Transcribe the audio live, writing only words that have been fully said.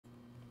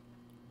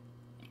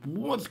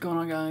What's going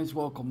on, guys?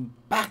 Welcome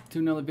back to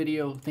another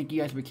video. Thank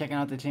you guys for checking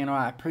out the channel.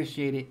 I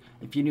appreciate it.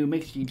 If you're new,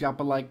 make sure you drop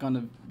a like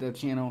on the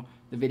channel,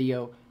 the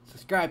video.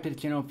 Subscribe to the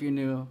channel if you're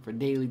new for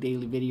daily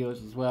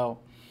videos as well.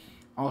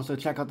 Also,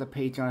 check out the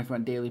Patreon if you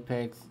want daily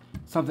picks.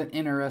 Something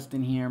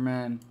interesting here,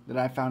 man, that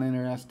I found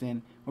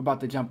interesting. We're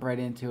about to jump right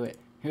into it.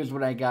 Here's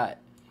what I got.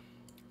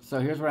 So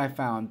here's what I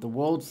found. The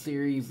World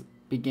Series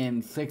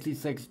begins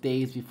 66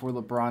 days before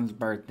LeBron's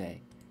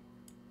birthday.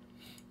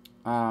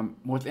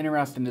 What's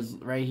interesting is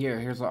right here.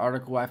 Here's an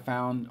article I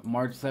found.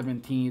 March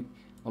 17th,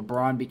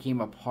 LeBron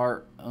became a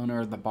part owner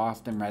of the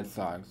Boston Red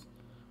Sox.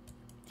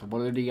 So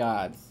what are the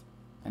odds?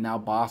 And now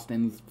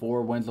Boston's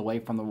 4 wins away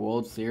from the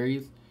World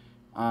Series.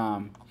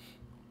 So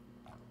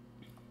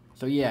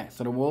yeah,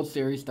 so the World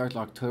Series starts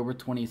October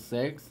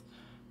 26th.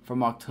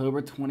 From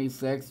October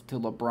 26th to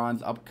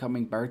LeBron's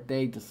upcoming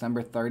birthday,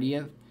 December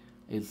 30th,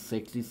 is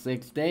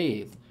 66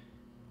 days.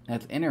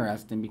 That's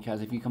interesting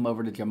because if you come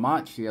over to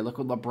Gematria, look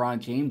what LeBron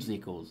James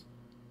equals.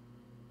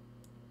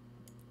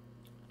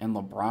 And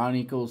LeBron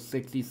equals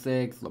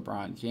 66.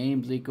 LeBron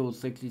James equals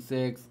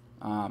 66.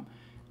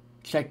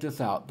 Check this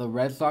out. The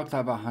Red Sox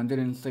have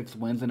 106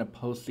 wins in a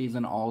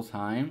postseason all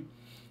time.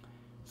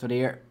 So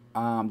they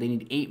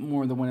need 8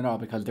 more to win it all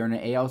because they're in the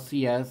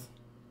ALCS.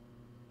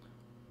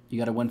 You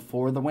got to win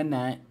 4 to win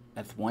that.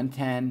 That's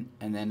 110.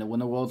 And then to win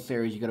the World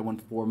Series, you got to win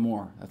 4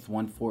 more. That's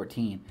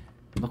 114.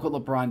 Look what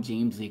LeBron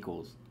James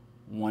equals.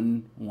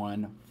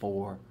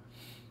 114.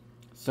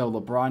 So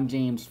LeBron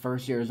James'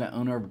 first year as an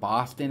owner of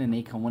Boston, and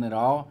they can win it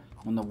all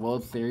when the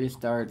World Series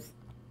starts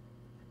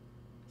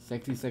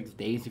 66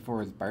 days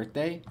before his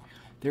birthday.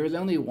 There is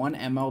only one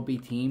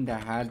MLB team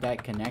that has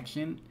that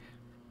connection.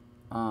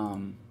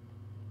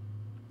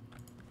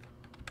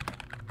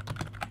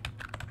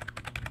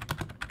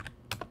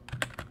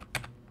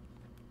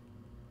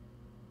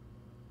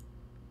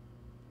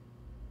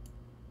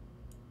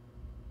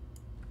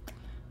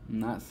 I'm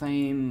not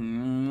saying, you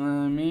know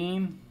what I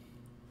mean?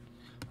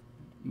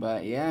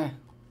 But yeah,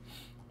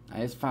 I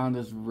just found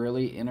this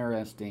really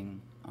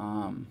interesting.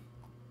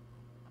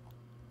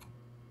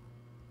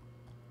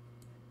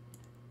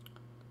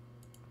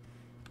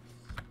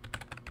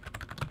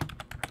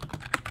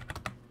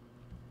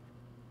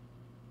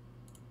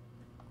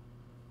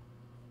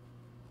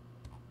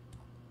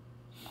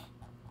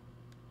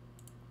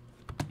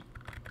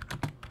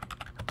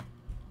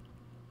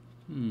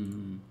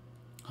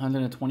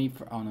 120.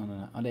 Oh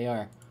no. Oh, they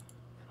are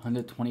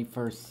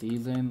 121st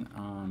season. I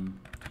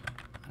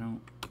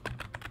don't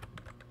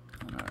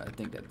know. I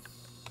think that's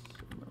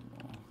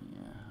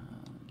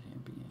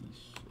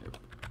championship.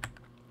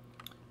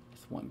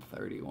 It's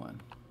 131.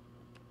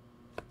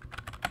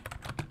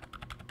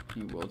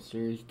 Any World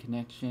Series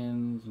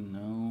connections?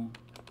 No.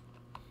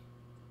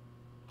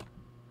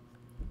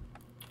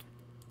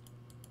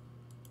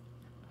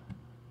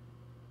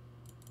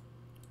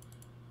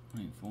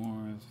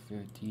 '24,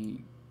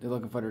 15. They're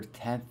looking for their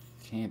 10th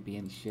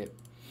championship.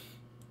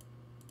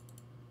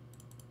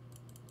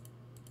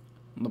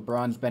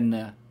 LeBron's been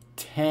to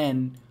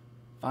 10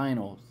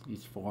 finals.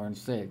 He's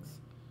 4-6.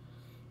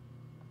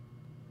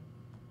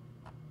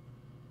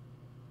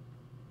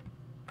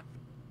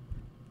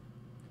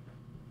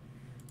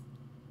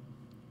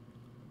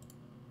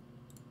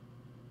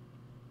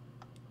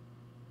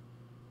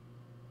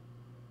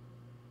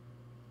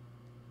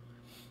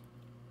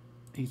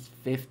 He's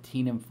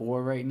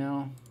 15-4 right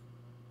now.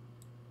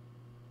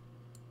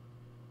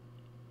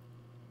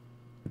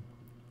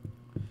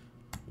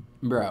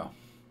 Bro,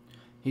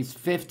 he's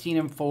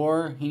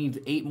 15-4. He needs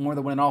 8 more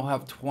to win it all.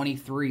 Have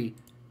 23.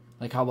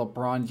 Like how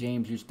LeBron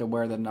James used to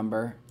wear the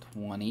number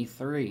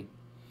 23.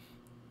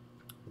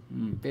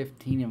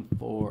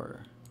 15-4.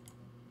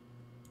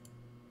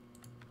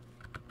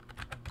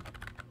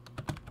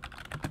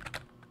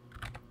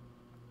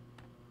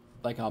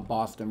 Like how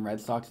Boston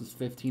Red Sox is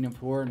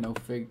 15-4. No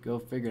go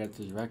figure. That's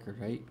his record,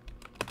 right?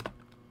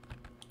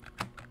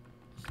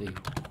 Let's see.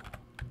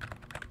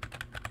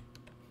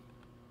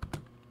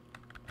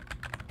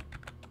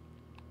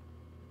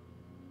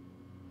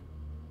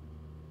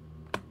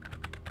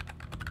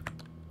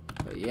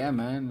 But yeah,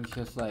 man, it's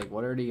just like,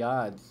 what are the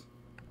odds?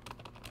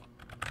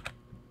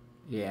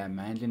 Yeah,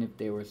 imagine if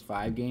there was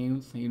 5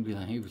 games, he'd be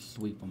like, he would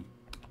sweep them.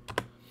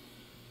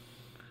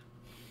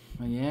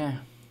 But yeah,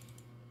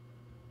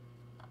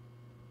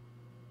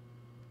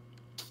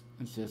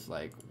 it's just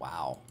like,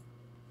 wow.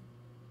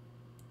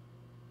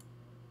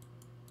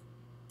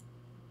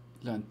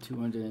 He's done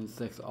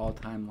 206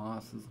 all-time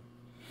losses.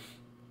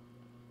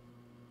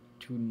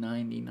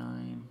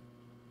 299.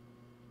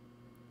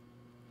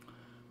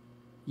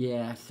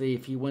 Yeah, see,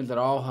 if he wins it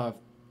all,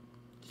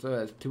 so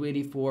that's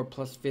 284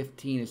 plus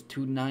 15 is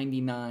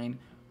 299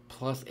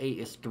 plus 8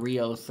 is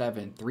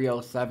 307.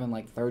 307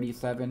 like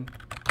 37.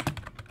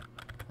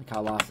 Like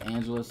how Los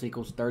Angeles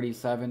equals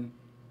 37.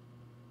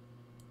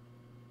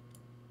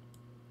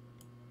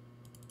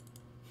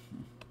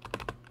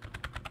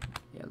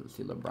 Yeah, let's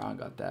see, LeBron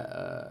got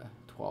that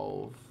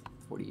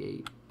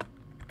 1248.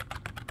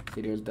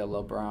 See, there's the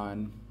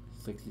LeBron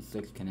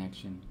 66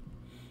 connection.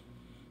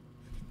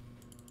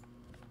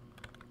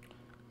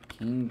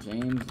 King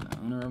James,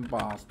 owner of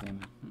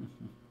Boston.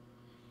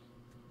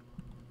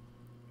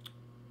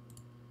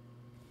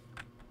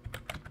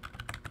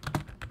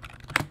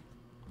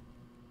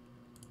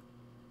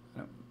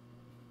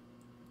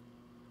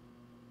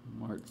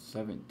 March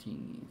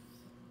 17th.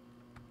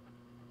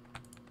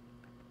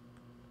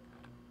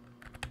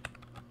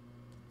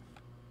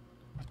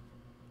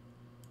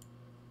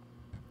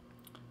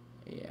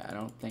 Yeah, I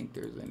don't think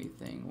there's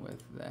anything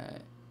with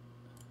that.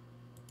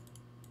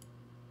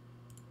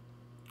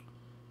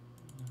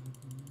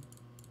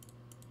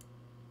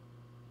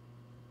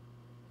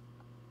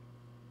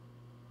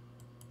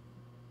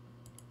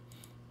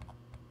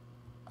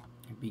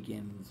 It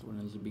begins, when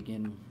does it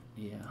begin?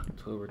 Yeah,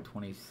 October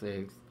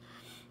 26th.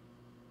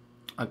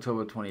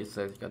 October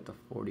 26th, got the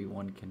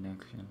 41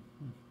 connection.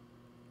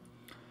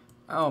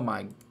 Oh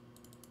my.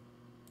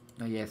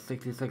 Oh yeah,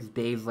 66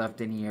 days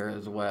left in here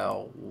as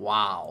well.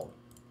 Wow.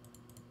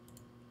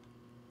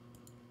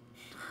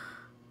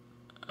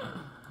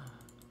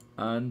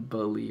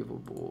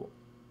 Unbelievable.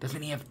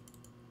 Doesn't he have...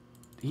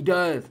 He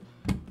does.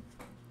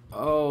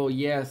 Oh,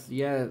 yes,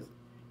 yes.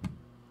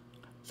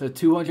 So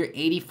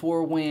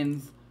 284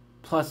 wins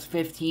plus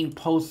 15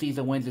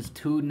 postseason wins is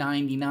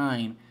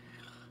 299.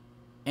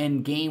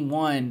 And game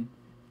one,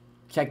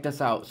 check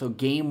this out. So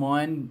game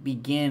one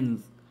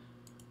begins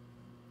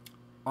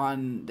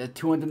on the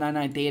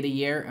 299th day of the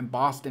year, and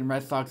Boston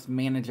Red Sox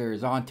manager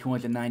is on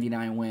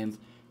 299 wins.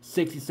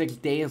 66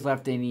 days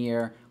left in the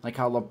year, like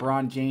how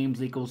LeBron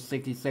James equals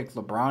 66,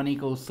 LeBron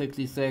equals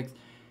 66.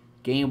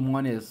 Game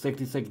one is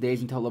 66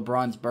 days until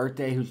LeBron's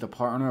birthday, who's the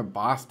partner of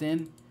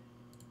Boston.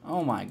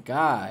 Oh my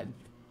God.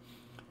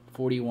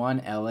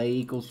 41, LA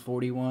equals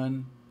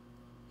 41.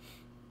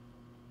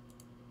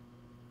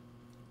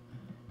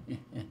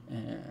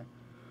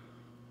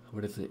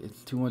 What is it?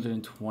 It's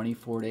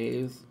 224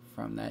 days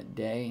from that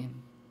day.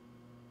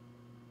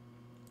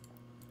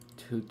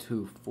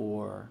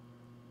 224.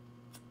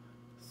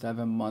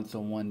 7 months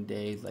and 1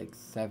 day is like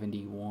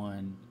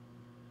 71.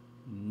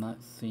 I'm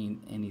not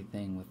seeing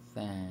anything with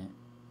that.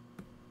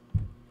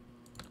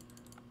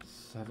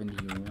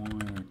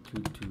 71 or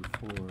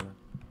 224.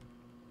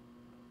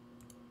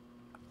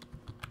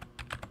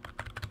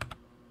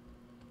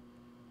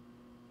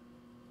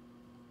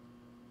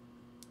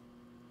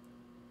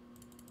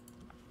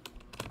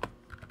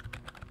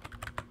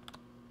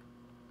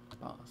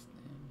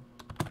 Boston.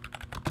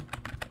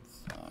 That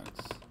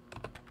sucks.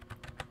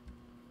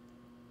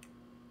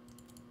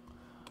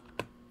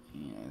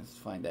 Yeah, I just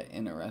find that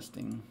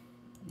interesting.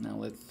 Now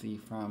let's see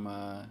from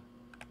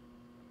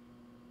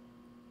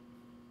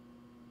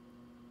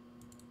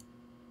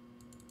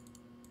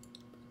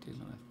days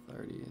on the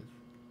 30th.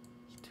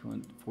 It's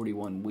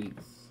 241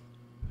 weeks.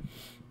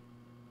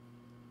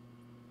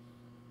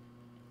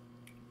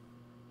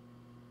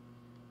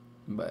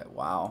 But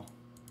wow.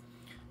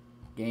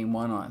 Game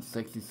one on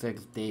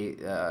 66 days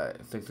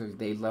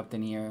left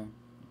in here.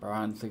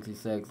 Bron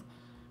 66.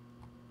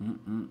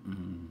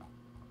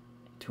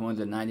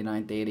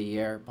 299th day of the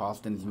year.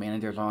 Boston's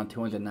manager's on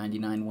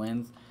 299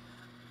 wins.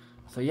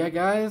 So yeah,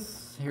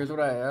 guys, here's what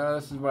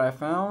this is what I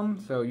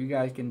found. So you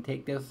guys can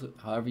take this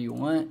however you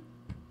want.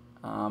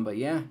 But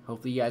yeah,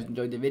 hopefully you guys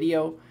enjoyed the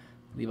video.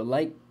 Leave a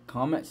like,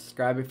 comment,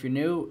 subscribe if you're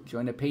new.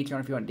 Join the Patreon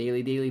if you want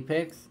daily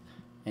picks.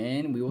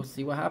 And we will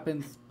see what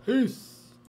happens. Peace.